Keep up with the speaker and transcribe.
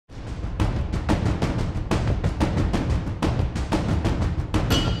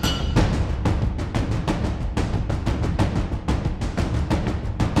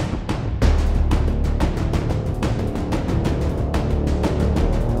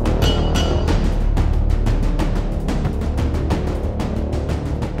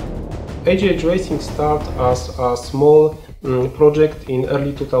AGH Racing started as a small project in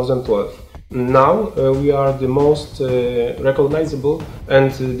early 2012. Now we are the most recognizable and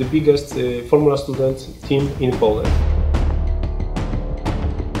the biggest Formula student team in Poland.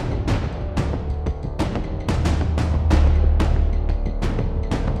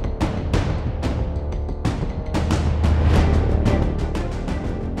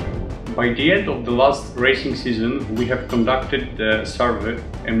 By the end of the last racing season, we have conducted the survey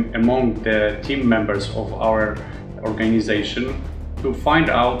among the team members of our organization to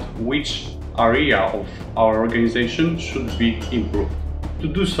find out which area of our organization should be improved. To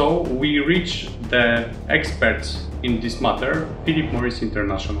do so, we reached the experts in this matter, Philip Morris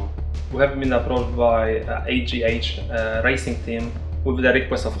International. We have been approached by AGH Racing Team with the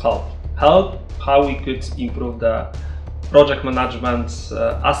request of help. How we could improve the project management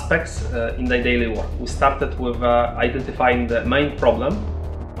aspects in the daily work. We started with identifying the main problem.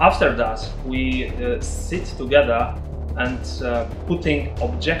 After that, we sit together and putting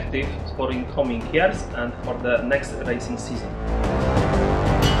objectives for incoming years and for the next racing season.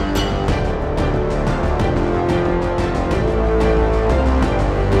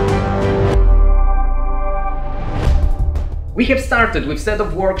 We have started with a set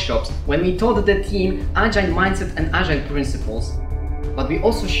of workshops when we taught the team Agile mindset and Agile principles, but we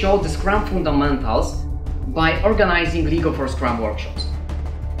also showed the Scrum fundamentals by organizing Legal for Scrum workshops.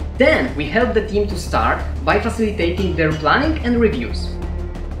 Then we helped the team to start by facilitating their planning and reviews.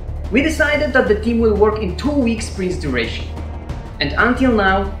 We decided that the team will work in 2-week sprints duration. And until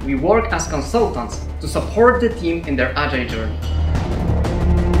now, we work as consultants to support the team in their Agile journey.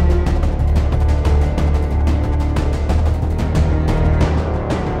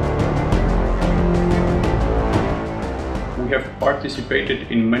 We have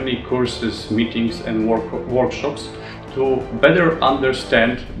participated in many courses, meetings and workshops to better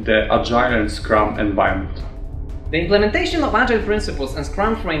understand the Agile and Scrum environment. The implementation of Agile principles and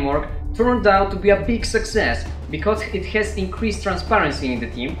Scrum framework turned out to be a big success because it has increased transparency in the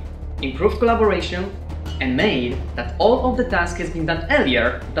team, improved collaboration, and made that all of the tasks has been done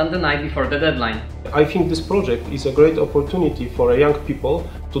earlier than the night before the deadline. I think this project is a great opportunity for young people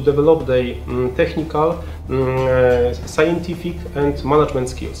to develop their technical, scientific and management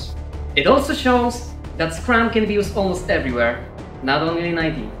skills. It also shows that Scrum can be used almost everywhere, not only in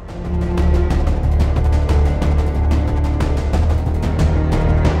IT.